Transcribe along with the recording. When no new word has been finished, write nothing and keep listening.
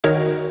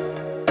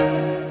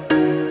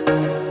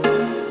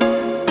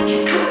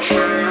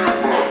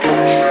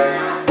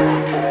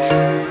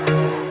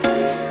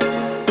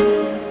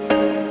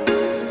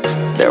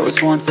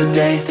once a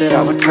day that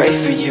I would pray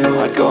for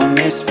you. I'd go and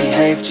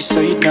misbehave just so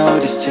you'd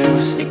notice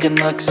too. Sneaking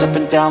looks up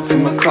and down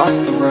from across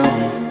the room.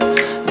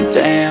 And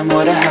damn,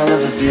 what a hell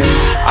of a view.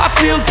 I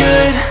feel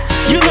good,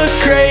 you look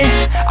great,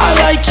 I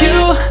like you,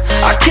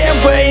 I can't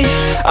wait.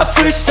 A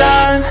first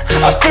time,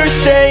 a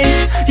first date,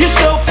 you're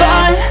so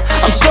fine,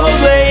 I'm so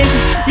late.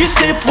 You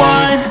sip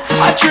wine,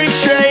 I drink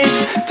straight,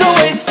 don't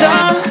waste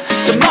time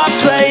to my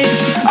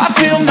place. I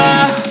feel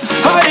my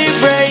heart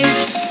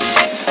erase,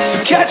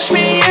 so catch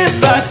me if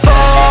I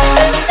fall.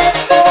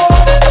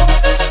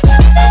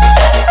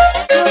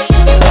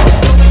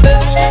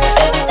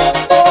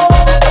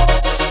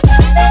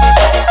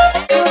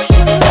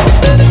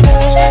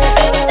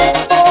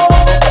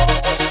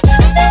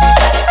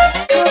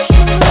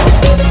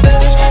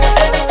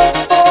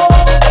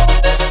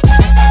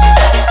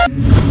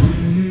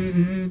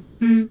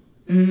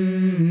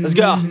 Let's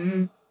go.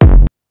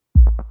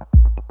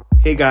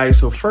 Hey guys,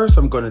 so first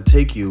I'm going to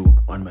take you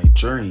on my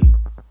journey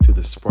to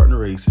the Spartan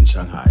race in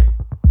Shanghai.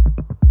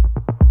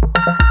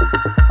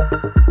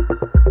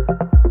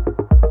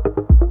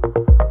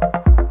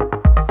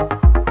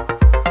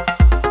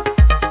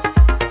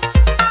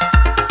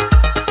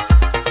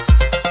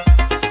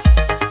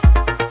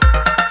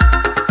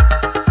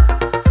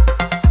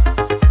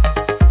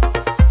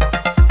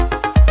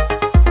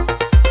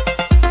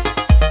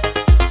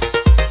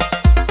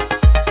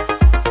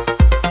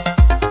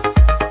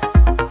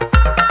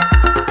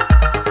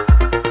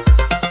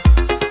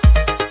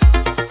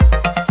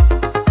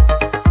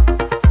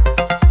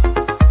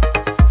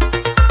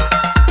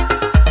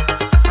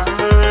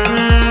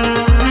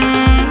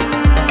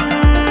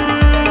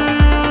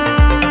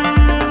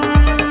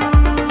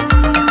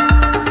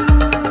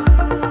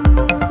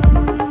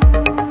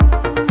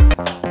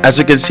 As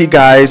you can see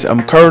guys,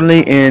 I'm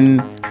currently in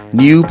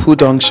New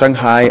Pudong,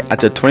 Shanghai at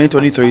the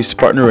 2023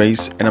 Spartan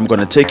race, and I'm going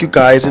to take you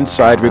guys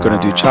inside. We're going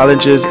to do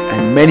challenges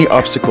and many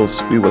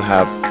obstacles we will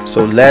have.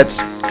 So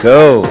let's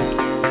go.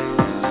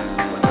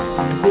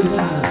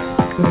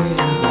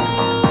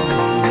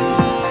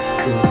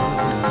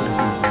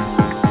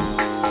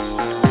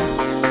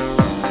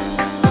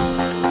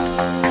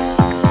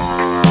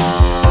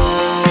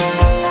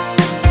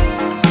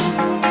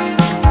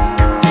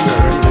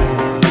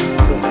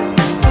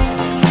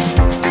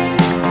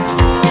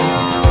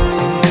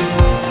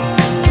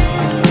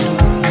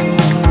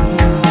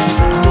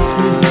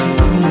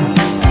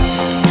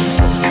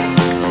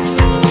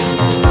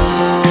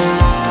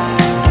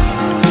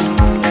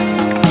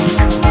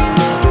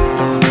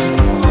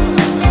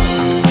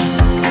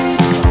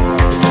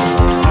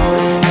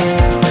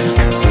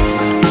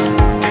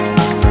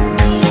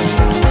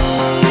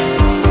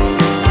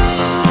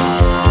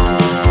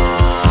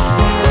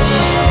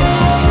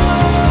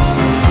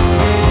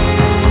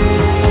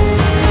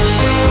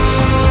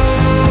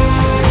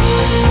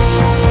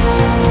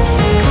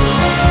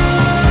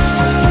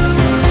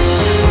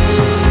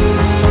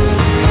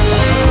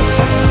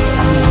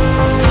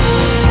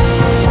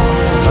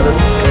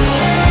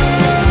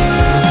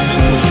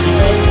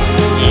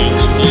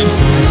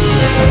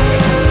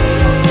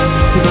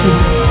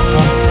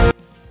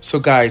 So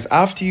guys,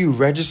 after you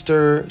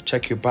register,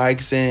 check your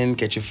bikes in,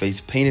 get your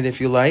face painted if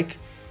you like,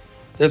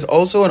 there's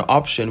also an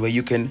option where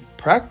you can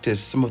practice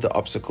some of the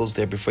obstacles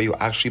there before you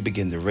actually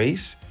begin the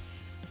race.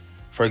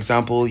 For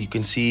example, you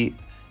can see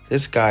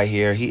this guy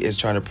here, he is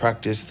trying to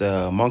practice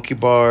the monkey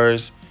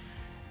bars,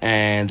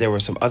 and there were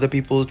some other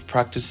people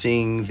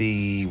practicing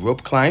the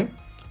rope climb.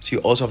 So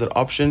you also have that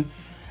option.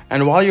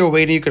 And while you're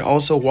waiting, you can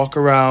also walk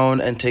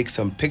around and take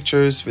some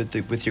pictures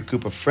with your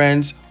group of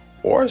friends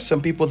or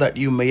some people that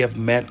you may have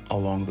met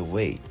along the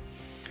way.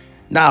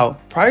 Now,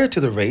 prior to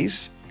the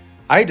race,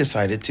 I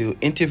decided to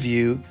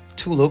interview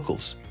 2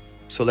 locals.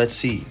 So let's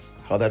see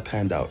how that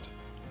panned out.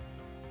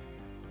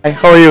 Hi,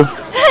 how are you?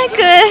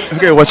 Good.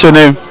 Okay, what's your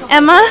name?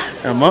 Emma.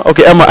 Emma?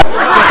 Okay, Emma.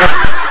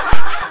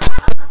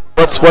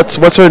 What's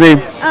her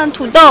name?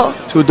 土豆.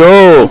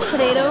 Tudo.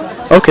 Potato.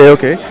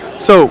 Okay.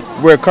 So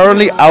we're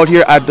currently out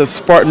here at the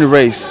Spartan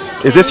race.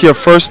 Is this your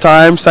first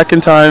time,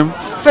 second time?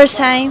 First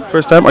time.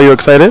 First time? Are you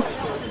excited?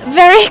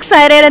 Very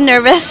excited and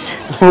nervous.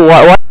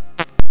 Why?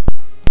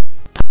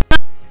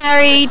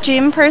 Very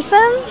gym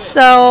person,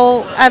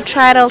 so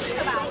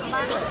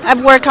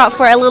I've worked out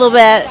for a little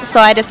bit, so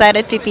I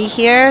decided to be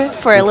here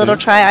for a little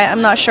try.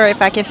 I'm not sure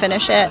if I can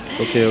finish it.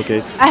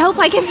 Okay. I hope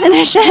I can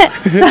finish it.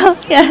 So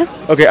yeah.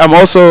 Okay, I'm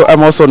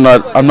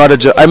not a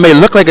gym. I may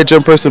look like a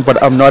gym person,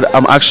 but I'm not.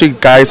 I'm actually,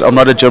 guys, I'm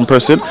not a gym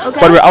person. Okay.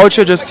 But we're out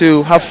here just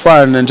to have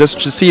fun and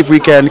just to see if we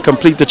can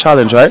complete the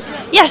challenge, right?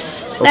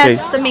 Yes, Okay.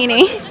 that's the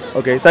meaning.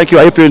 Okay, thank you.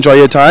 I hope you enjoy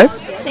your time.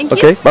 Thank you.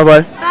 Okay,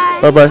 bye-bye. Bye.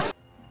 Bye-bye.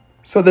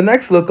 So the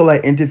next local I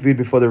interviewed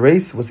before the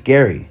race was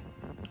Gary.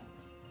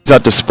 He's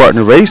at the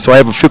Spartan race, so I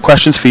have a few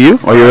questions for you.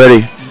 Are you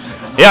ready?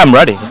 Yeah, I'm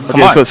ready.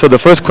 Come on. So the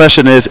first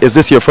question is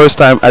this your first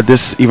time at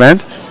this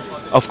event?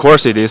 Of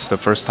course, it is the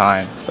first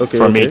time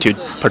for me to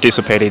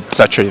participate in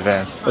such an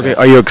event. Okay,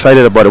 are you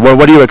excited about it?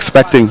 What are you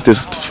expecting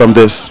from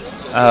this?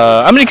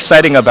 I'm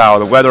excited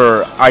about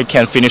whether I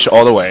can finish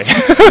all the way.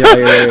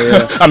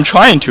 I'm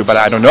trying to, but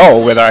I don't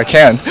know whether I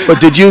can. But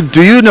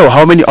do you know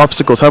how many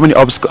obstacles? How many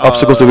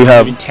obstacles do we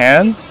have? Maybe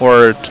 10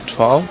 or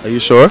 12. Are you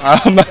sure?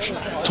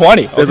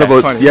 20. There's okay,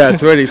 about 20.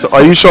 20. So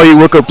are you sure you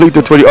will complete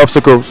the 20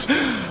 obstacles?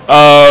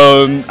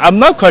 I'm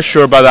not quite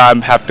sure, but I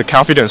have the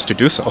confidence to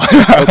do so.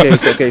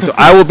 Okay. So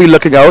I will be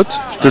looking out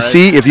to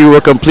see if you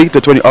will complete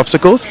the 20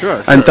 obstacles.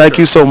 And thank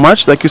you so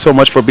much. Thank you so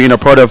much for being a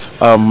part of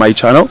my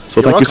channel.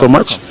 So thank you so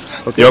much.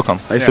 You're welcome.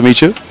 Nice to meet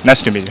you.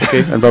 Nice to meet you.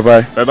 Okay, and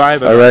bye-bye. Bye-bye.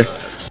 All right.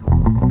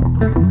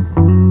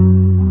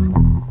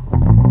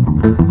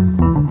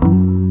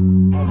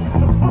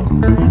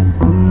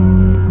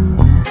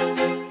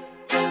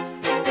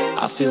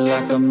 I feel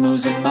like I'm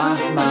losing my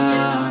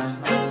mind.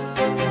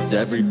 Is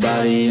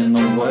everybody in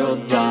the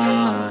world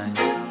blind?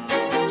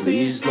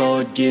 Please,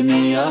 Lord, give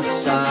me a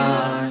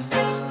sign,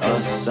 a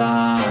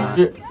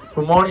sign.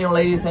 Good morning,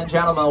 ladies and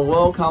gentlemen.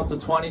 Welcome to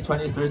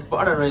 2023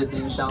 Spartan race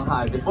in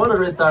Shanghai. Before the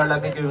race starts,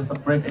 let me give you some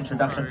brief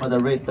introduction for the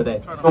race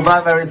today.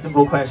 One very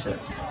simple question: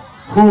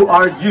 Who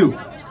are you?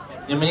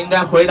 你们应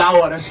该回答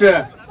我的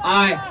是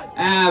I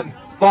am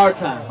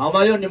Spartan， 好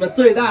吗？用你们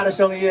最大的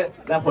声音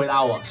来回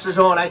答我。是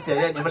时候来检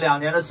验你们2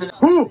年的训练。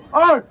Who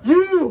are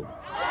you?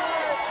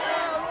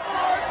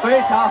 非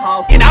常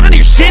好。 And I don't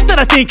hear shit that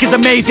I think is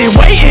amazing.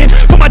 Waiting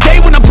for my day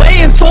when I'm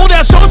playing sold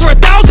out shows for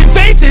 1,000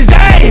 faces.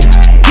 Hey,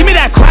 give me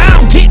that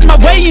crown, get in my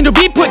way and to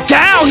be put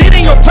down. It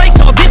ain't your place,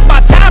 all this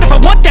my town. If I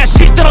want that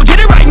shit, then I'll get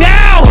it right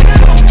now.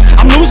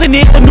 I'm losing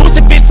it, the noose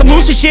it fits. I'm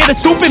losing shit, a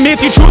stupid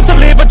myth. You choose to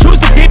live or choose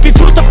to dip. You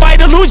choose to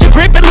fight or lose your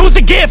grip and lose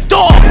a gift.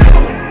 Oh,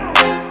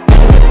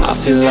 I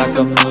feel like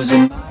I'm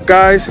losing.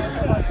 Guys,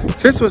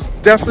 this was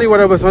definitely what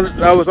I was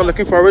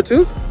looking forward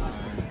to.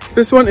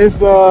 This one is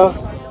the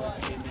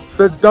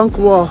dunk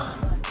wall,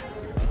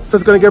 so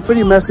it's gonna get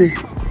pretty messy,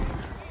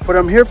 but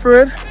I'm here for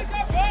it.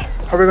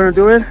 How we're gonna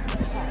do it?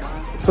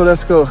 So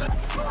let's go.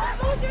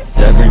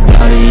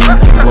 Everybody in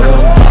the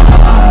world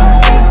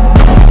blind.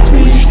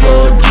 Please,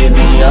 Lord, give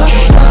me a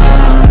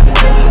sign, a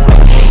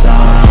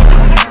sign.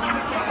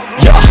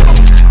 Yeah.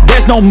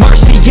 There's no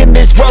mercy in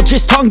this world,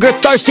 just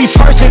hunger-thirsty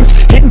persons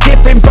in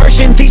different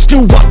versions. Each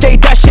new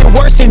update, that shit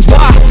worsens.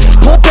 Why?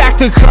 Pull back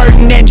the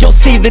curtain and you'll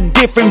see the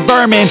different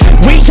vermin.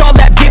 We all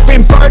have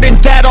different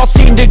burdens that all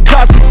seem to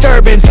cause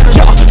disturbance.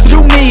 Y'all,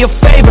 do me a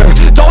favor,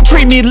 don't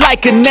treat me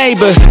like a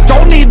neighbor.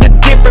 Don't need the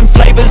different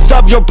flavors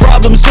of your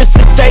problems just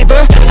to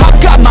savor. I've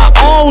got my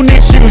own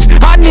issues,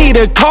 I need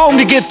a comb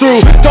to get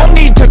through. Don't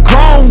need to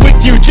groan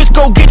with you, just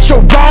go get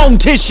your own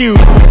tissue.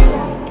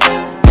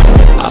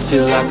 I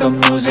feel like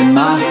I'm losing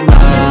my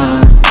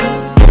mind.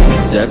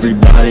 Is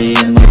everybody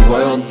in the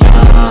world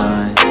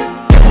blind?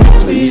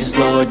 Please,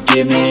 Lord,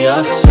 give me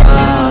a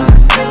sign,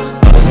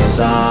 a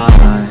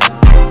sign.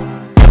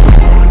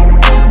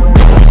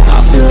 I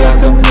feel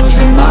like I'm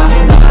losing my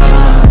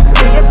mind.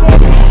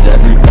 Is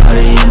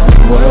everybody in the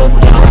world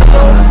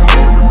blind?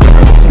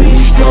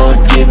 Please, Lord,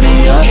 give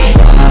me a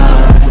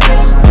sign,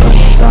 a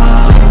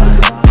sign.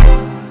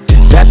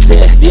 That's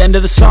it, the end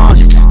of the song.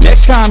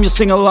 Next time you'll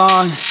sing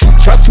along.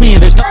 Trust me,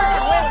 there's no...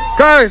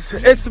 Guys,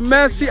 it's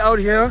messy out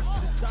here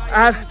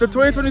at the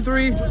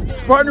 2023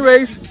 Spartan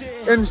race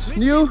in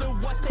New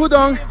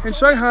Pudong in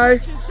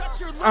Shanghai.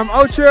 I'm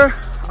out here,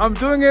 I'm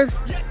doing it.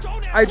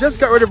 I just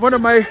got rid of the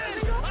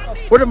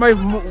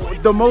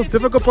most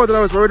difficult part that I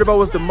was worried about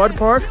was the mud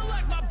part,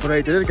 but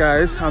I did it,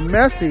 guys. I'm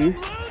messy,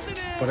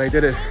 but I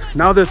did it.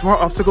 Now there's more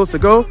obstacles to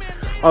go.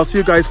 I'll see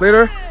you guys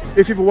later.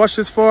 If you've watched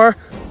this far,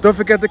 don't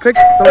forget to click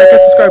the like and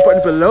subscribe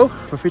button below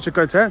for future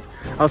content.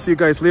 I'll see you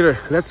guys later.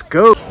 Let's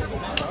go.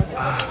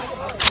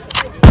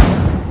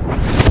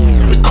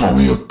 They call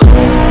me a god.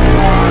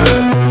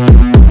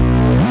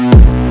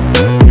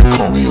 They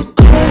call me a god.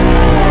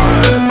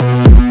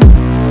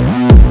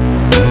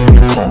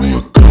 They call me a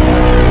god.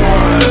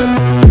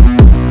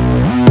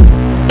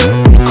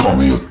 They call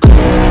me a god.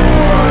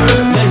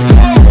 Let's go.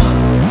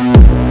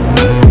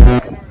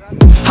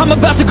 I'm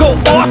about to go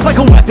off like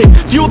a weapon.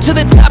 Fuel to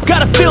the top,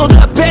 got a filled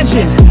up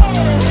engine.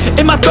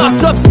 In my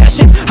thoughts,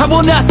 obsession, I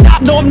will not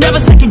stop, no, I'm never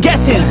second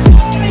guessing.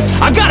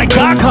 I got a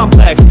God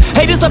complex,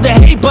 haters love to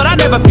hate, but I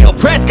never feel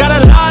pressed. Got a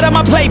lot on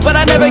my plate, but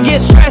I never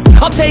get stressed.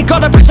 I'll take all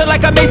the pressure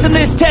like I'm acing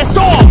this test.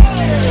 Oh,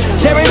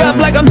 tear it up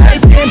like I'm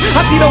Tyson.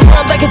 I see the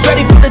world like it's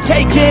ready for the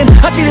taking.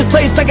 I see this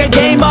place like a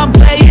game I'm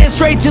playing.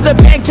 Straight to the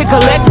bank to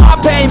collect my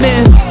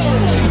payments.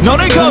 No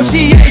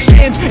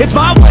negotiations, it's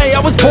my way, I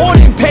was born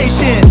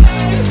impatient.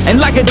 And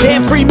like a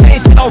damn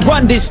Freemason, I'll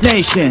run this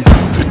nation.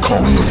 They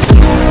call me a god.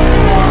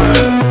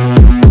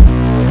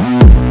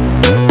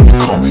 They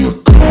call me a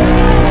god.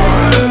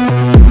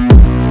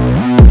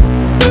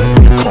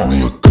 They call me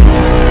a god.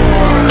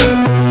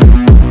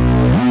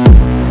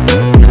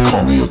 They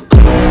call me a god.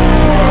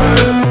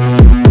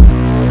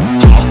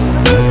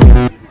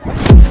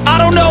 I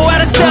don't know how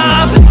to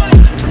stop.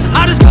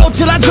 I just go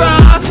till I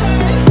drop.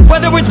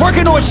 Whether it's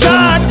working or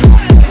shots,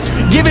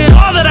 give it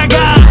all that I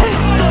got.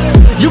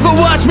 You can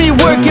watch me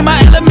work in my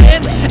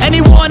element.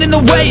 Anyone in the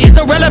way is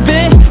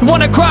irrelevant. You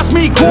wanna cross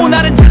me, cool,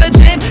 not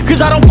intelligent. cause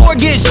I don't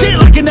forget shit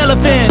like an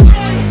elephant.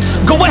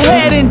 Go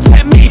ahead and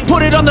tempt me,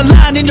 put it on the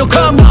line and you'll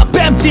come up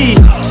empty.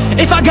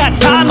 If I got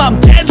time, I'm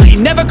deadly,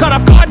 never caught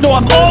off guard, no,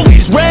 I'm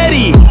always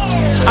ready.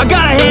 I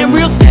got a hand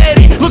real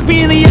steady, look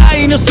me in the eye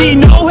and you'll see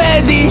no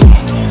hezzy.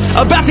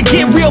 About to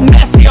get real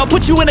messy, I'll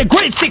put you in a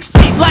grave 6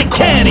 feet like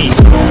Kenny.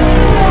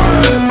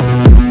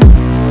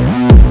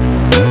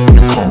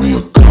 Call me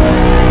a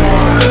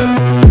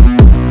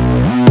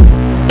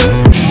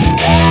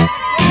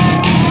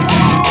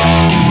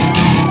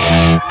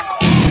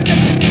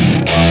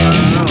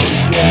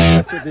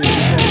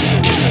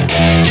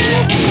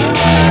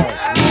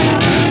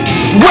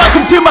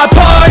Welcome to my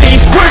party,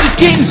 we're just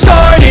getting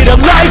started. A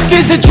life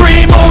is a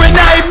dream or a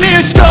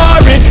nightmare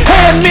scarring.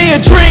 Hand me a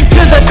drink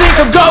cause I think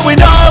I'm going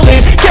all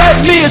in.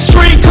 Get me a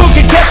shrink who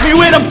can catch me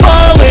when I'm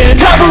falling.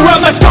 Cover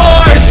up my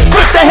scars,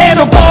 flip the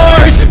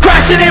handlebars,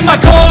 crashing in my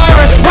car,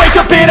 wake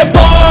up in a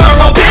bar.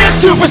 I'll be a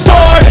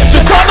superstar,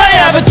 just on my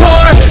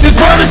avatar. This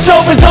world is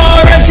so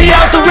bizarre, empty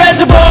out the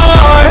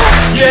reservoir.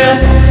 Yeah,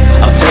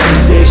 I'm taking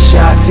 6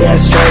 shots, yeah,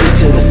 straight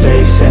to the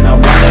face. And I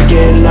wanna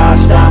get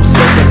lost, I'm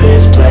sick of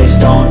this place.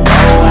 Don't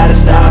know how to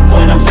stop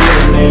when I'm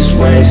feeling this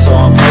way. So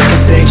I'm taking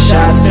 6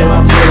 shots till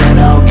I'm feeling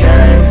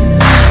okay.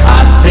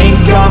 I think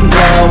I'm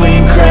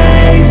going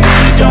crazy,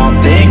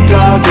 don't think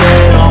I'll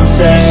get home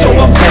safe. So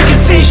I'm taking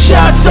 6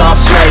 shots, all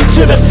straight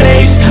to the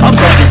face. I'm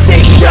taking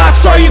 6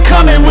 shots, are you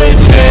coming with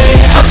me?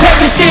 I'm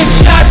taking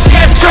 6 shots,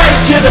 yeah,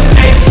 straight to the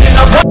face.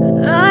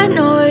 And I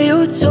know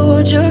you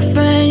told your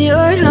friend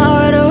you're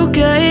not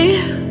okay,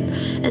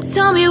 and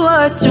tell me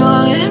what's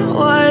wrong and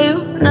why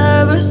you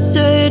never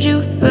said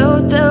you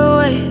felt that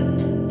way.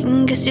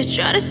 And guess you're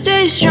trying to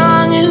stay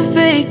strong and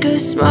fake a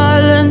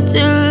smile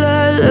until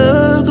I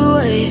look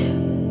away.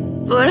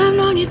 But I've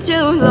known you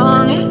too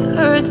long, it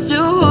hurts to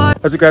watch.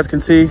 As you guys can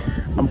see,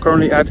 I'm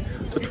currently at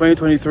the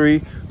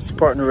 2023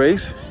 Spartan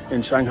race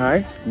in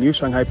Shanghai, New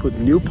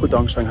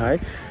Pudong, Shanghai.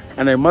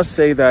 And I must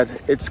say that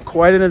it's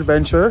quite an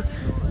adventure.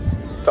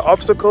 The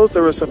obstacles,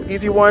 there were some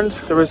easy ones,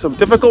 there were some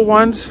difficult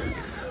ones.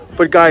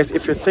 But guys,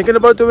 if you're thinking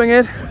about doing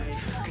it,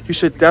 you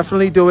should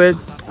definitely do it.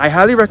 I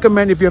highly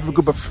recommend if you have a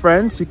group of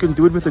friends, you can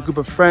do it with a group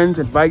of friends,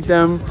 invite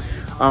them,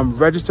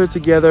 register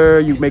together,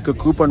 you make a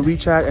group on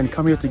WeChat and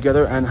come here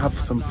together and have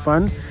some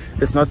fun.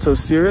 It's not so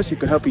serious, you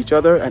can help each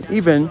other. And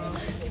even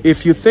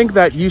if you think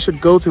that you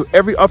should go through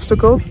every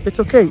obstacle, it's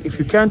okay. If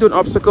you can't do an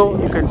obstacle,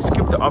 you can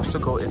skip the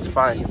obstacle, it's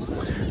fine.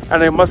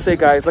 And I must say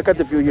guys, look at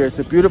the view here. It's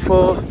a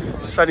beautiful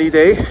sunny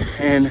day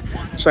in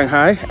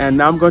Shanghai. And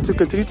now I'm going to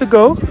continue to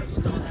go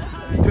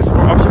do some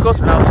more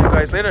obstacles and I'll see you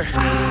guys later.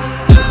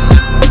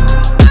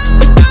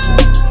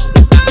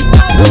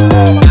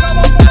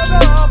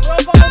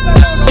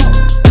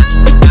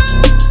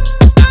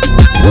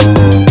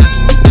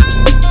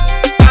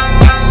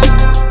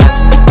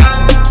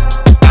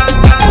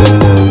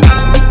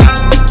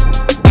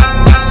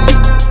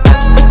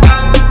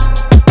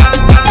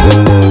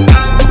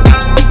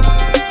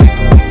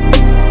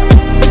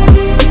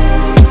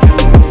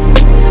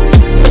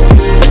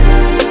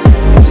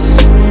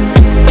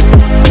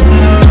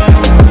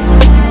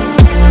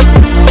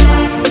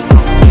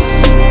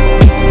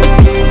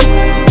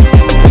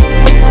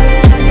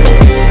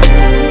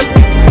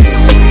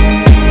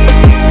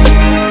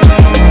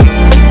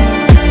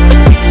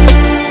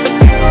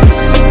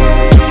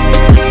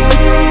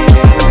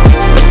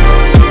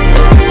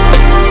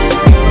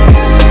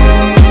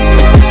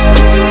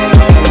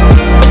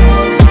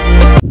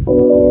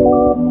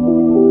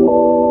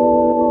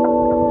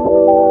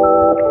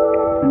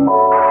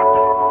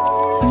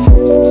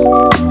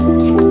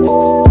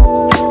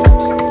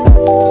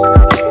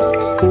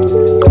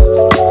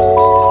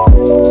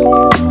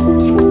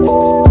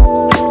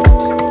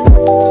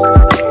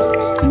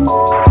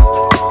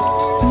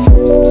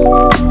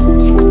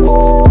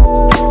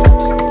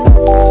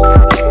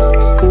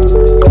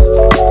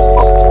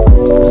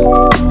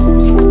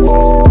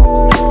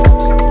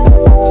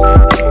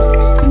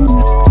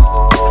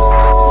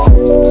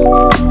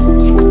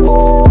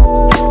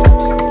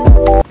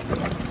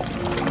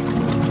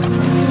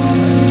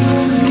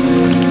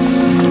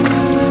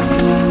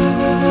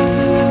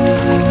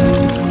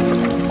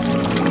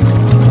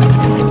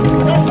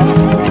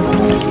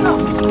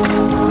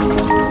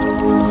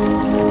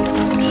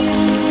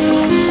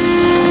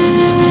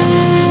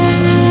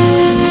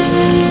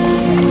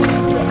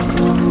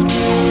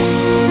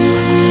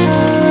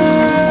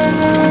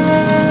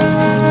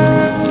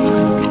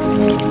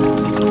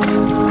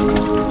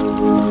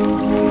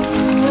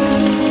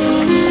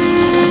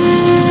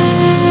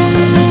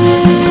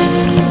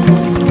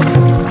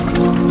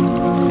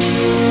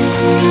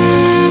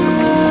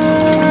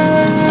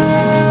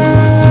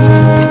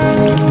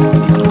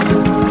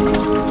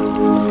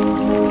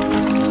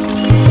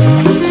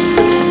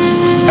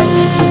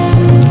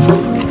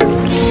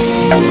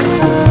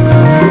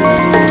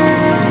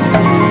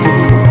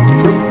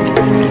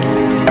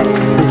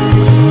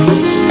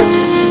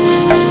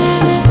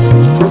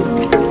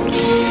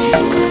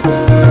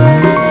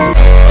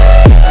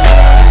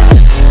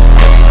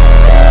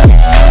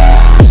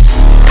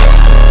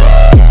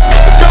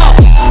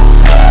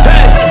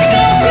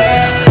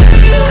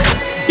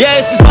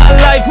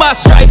 my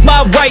strife,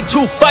 my right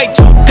to fight,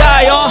 to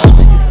die on.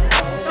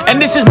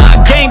 And this is my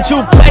game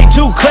to play,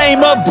 to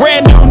claim a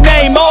brand new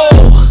name,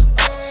 oh.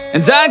 And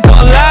I ain't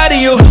gonna lie to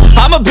you,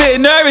 I'm a bit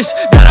nervous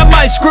that I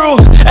might screw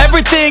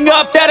everything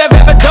up that I've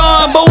ever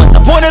done. But what's the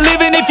point of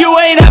living if you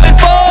ain't having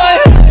fun?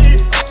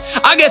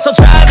 I guess I'll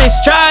try this,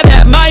 try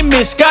that, might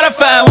miss, gotta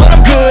find what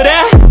I'm good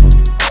at.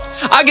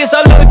 I guess I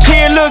look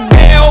here, look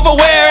there, over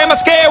where am I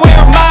scared, where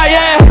am I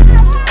at?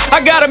 I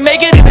gotta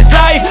make it in this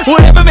life,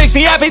 whatever makes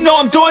me happy, know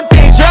I'm doing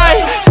things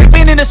right.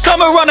 Sipping in the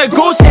summer on a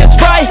goose and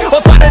Sprite, or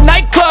find a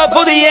nightclub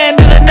for the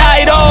end of the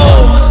night,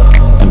 oh.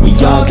 And we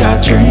all got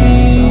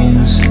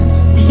dreams,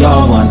 we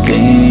all want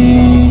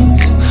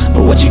things,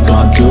 but what you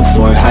gonna do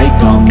for it, how you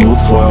gonna move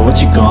for it, what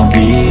you gonna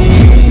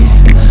be?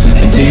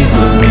 And do you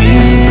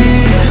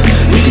believe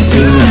you can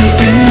do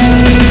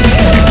anything?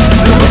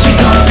 But what you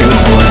gonna do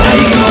for it, how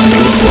you gonna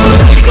move for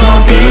it, what you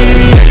gonna be?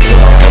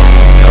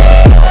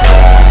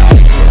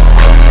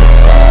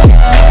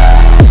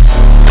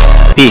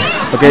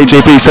 Okay,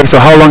 JP, so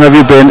how long have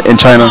you been in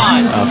China?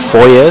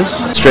 4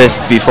 years.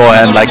 Stressed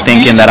beforehand, like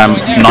thinking that I'm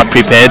not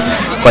prepared.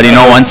 But you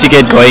know, once you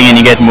get going and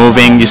you get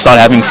moving, you start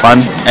having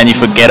fun and you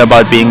forget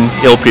about being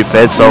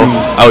ill-prepared. So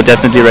I would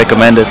definitely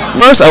recommend it.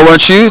 First, I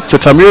want you to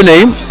tell me your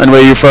name and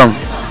where you're from.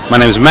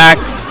 My name is Mac.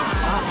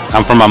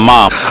 I'm from my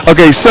mom.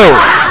 Okay, so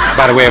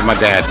By the way of my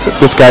dad.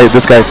 this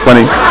guy's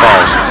funny.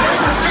 Balls.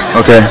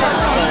 Okay.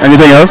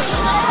 Anything else?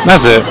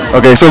 That's it.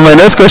 Okay, so my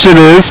next question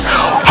is,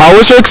 how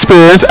was your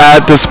experience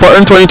at the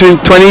Spartan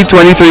 2023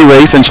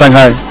 race in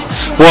Shanghai?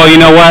 Well,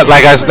 you know what?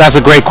 That's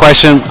a great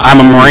question.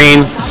 I'm a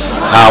Marine.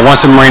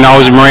 Once a Marine,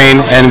 always a Marine,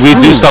 and we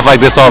do stuff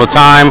like this all the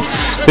time.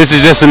 This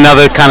is just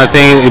another kind of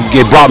thing.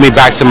 It brought me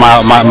back to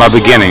my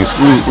beginnings.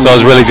 So it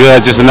was really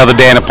good. Just another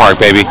day in the park,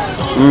 baby.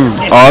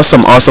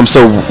 Awesome.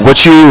 So would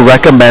you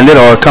recommend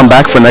it or come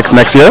back for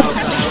next year?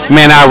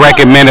 Man, I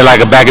recommend it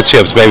like a bag of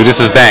chips, baby.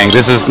 This is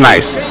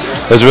nice.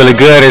 It's really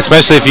good,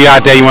 especially if you're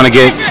out there, you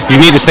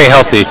need to stay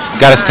healthy.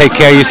 Got to take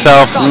care of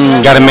yourself.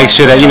 Got to make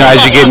sure that,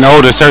 as you're getting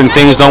older, certain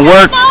things don't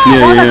work.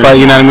 But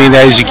you know what I mean,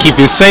 as you keep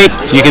in shape,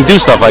 you can do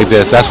stuff like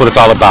this. That's what it's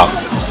all about.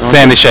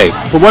 Stay in the shape.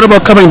 But what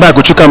about coming back?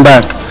 Would you come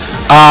back?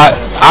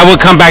 I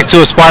would come back to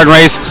a Spartan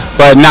race,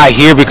 but not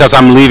here because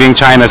I'm leaving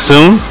China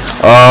soon.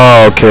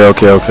 Oh,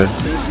 okay.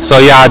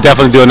 So yeah, I'll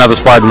definitely do another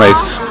Spartan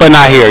race, but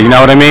not here, you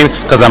know what I mean?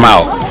 Because I'm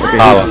out.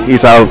 Okay,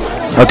 he's out.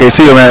 Okay,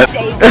 see you, man.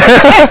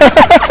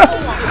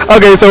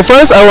 Okay, so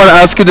first I want to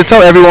ask you to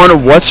tell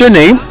everyone what's your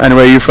name and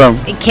where you're from.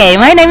 Okay,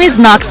 my name is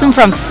Nox. I'm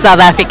from South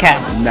Africa.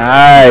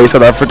 Nice,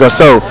 South Africa.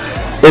 So,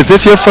 is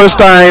this your first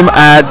time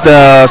at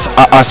the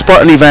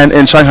Spartan event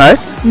in Shanghai?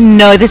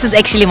 No, this is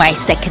actually my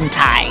second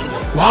time.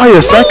 Wow,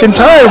 your second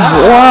time.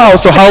 Wow.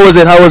 So how was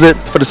it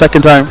for the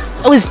second time?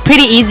 It was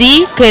pretty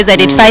easy because I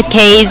did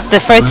 5Ks. The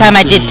first time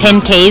I did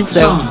 10Ks.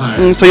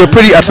 So you're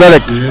pretty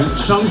athletic.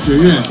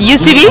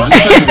 Used to be.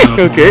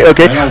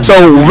 Okay.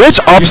 So which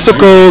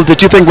obstacle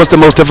did you think was the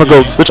most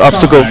difficult? Which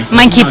obstacle?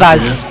 Monkey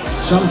bars.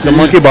 The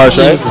monkey bars,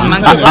 right? Yes,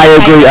 I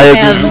agree.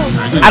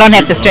 I don't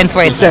have the strength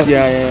for it, so.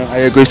 Yeah,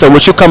 I agree. So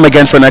would you come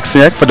again for next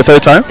year, for the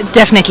third time?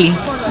 Definitely.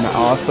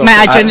 Awesome.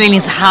 My adrenaline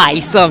is high,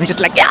 so I'm just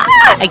like,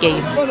 again.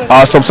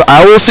 Awesome. So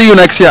I will see you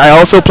next year. I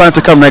also plan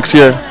to come next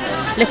year.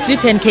 Let's do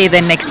 10K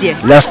then next year.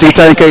 Let's do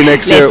 10K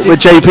next year with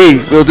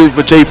JP. We'll do it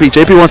with JP.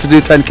 JP wants to do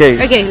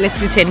 10K. Okay, let's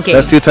do 10K.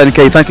 Let's do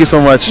 10K. Thank you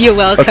so much. You're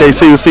welcome. Okay,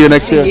 see you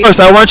next year. First,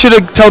 I want you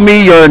to tell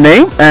me your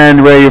name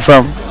and where you're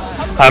from.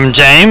 I'm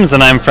James,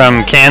 and I'm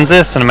from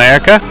Kansas in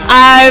America.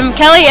 I'm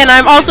Kelly, and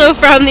I'm also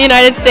from the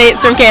United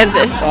States, from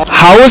Kansas.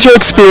 How was your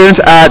experience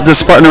at the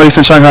Spartan race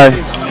in Shanghai?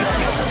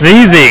 It's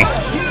easy.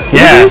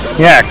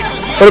 Yeah.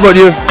 What about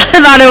you?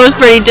 I thought it was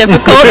pretty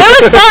difficult. It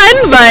was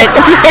fun, but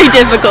very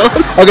difficult.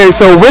 Okay,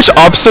 so which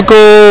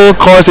obstacle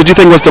course did you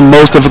think was the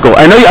most difficult?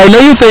 I know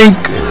you think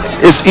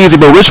it's easy,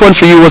 but which one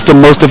for you was the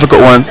most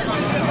difficult one?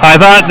 I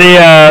thought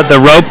the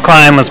rope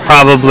climb was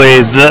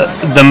probably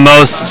the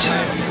most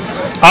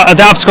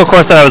the obstacle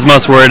course that I was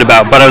most worried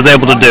about, but I was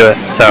able to do it,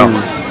 so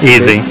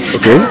easy.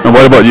 Okay, and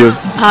what about you?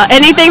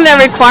 Anything that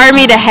required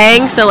me to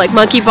hang, so like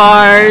monkey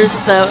bars,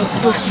 the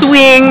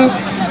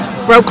swings,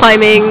 rope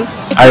climbing.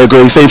 I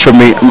agree, same for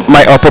me.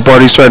 My upper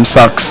body strength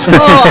sucks.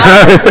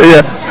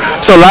 Yeah.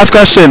 So last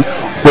question,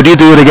 would you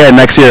do it again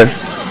next year?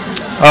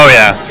 Oh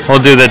yeah,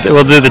 we'll do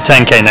the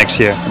 10K next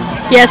year.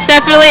 Yes,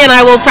 definitely, and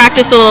I will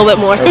practice a little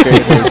bit more.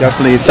 Okay,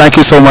 definitely. Thank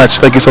you so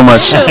much. All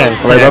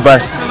right,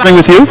 bye-bye. Coming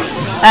with you?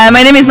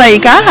 My name is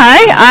Marika.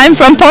 Hi, I'm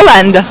from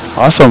Poland.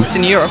 Awesome. It's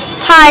in Europe.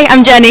 Hi,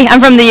 I'm Jenny.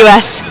 I'm from the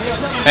US.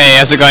 Hey,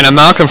 how's it going? I'm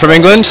Malcolm from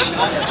England.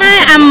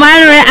 Hi, I'm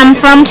Mallory. I'm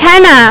from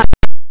China.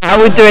 I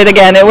would do it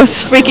again. It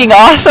was freaking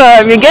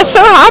awesome. You get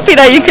so happy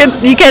that you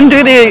can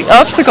do the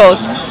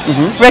obstacles.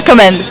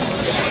 Recommend.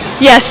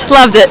 Yes,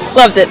 loved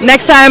it.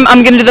 Next time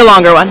I'm gonna do the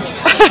longer one.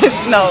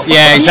 No.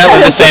 Yeah, exactly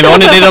the same. I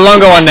want to do the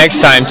longer one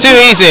next time. Too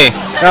easy.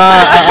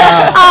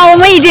 我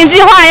们已经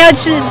计划要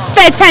去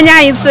再参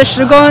加一次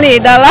10公里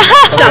的了，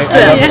下次。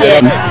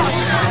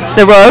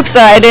The ropes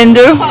that I didn't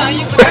do.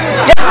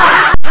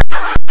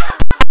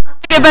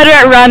 Get better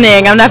at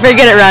running. I'm not very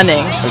good at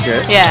running. Okay.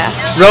 Yeah.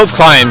 Rope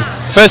climb.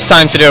 First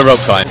time to do a rope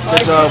climb.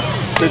 Good job.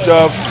 Good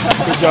job.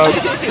 Good job.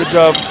 Good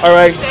job. All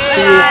right.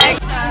 See you. Hi,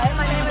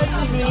 my name is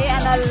Simi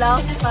and I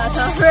love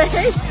Spartan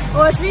race. It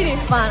was really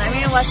fun. I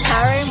mean, it was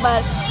tiring, but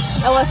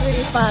it was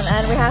really fun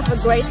and we have a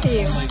great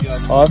team.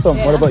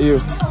 Awesome. Yeah. What about you?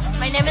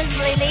 My name is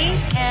Lily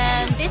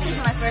and this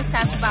is my first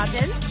time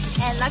Spartan.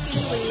 And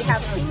luckily we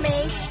have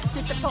teammates to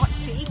support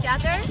to each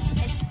other.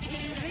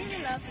 It's really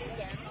lovely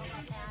again.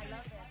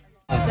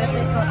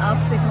 Difficult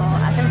obstacle.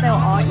 I think they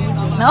were all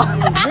easy. No.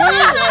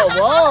 Really? Oh,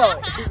 wow.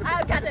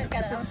 I got it.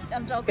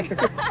 I'm joking.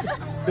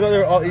 You know they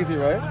were all easy,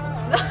 right?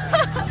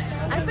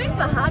 I think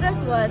the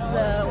hardest was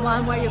the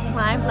one where you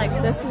climb like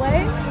this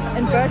way,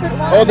 inverted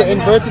one. Oh, the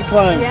inverted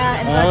climb.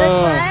 Yeah, inverted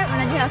climb, and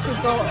then you have to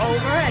go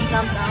over and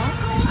jump down.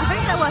 I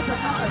think that was the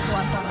toughest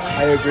one for me.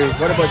 I agree.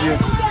 What about you?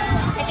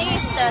 I think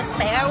it's the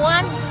spare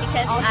one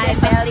because I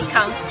barely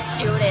can't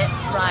shoot it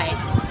right.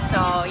 So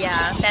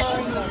yeah, that's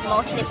the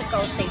most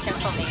difficult station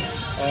for me.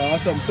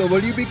 Awesome. So will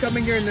you be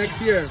coming here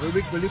next year? Will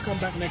you come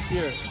back next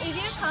year? If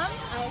you come,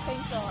 I think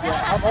so.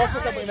 Yeah, I'm also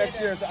coming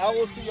next year, so I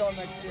will see y'all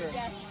next year.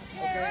 Yes.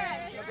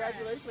 Okay.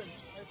 Congratulations.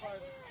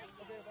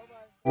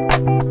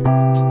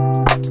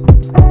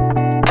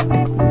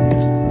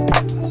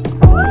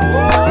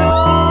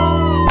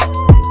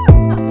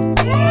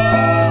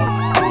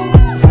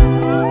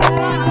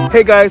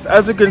 Hey guys,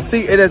 as you can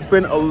see, it has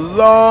been a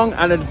long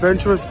and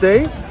adventurous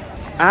day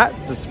at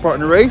the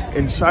Spartan race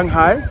in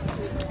Shanghai,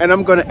 and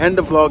I'm going to end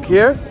the vlog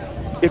here.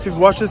 If you've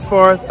watched this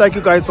far, thank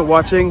you guys for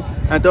watching,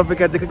 and don't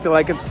forget to click the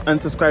like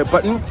and subscribe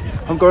button.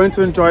 I'm going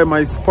to enjoy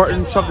my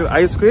Spartan chocolate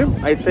ice cream.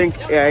 I think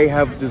I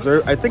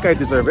deserve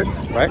it,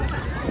 right?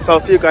 So I'll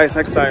see you guys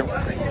next time.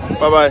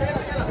 Bye bye.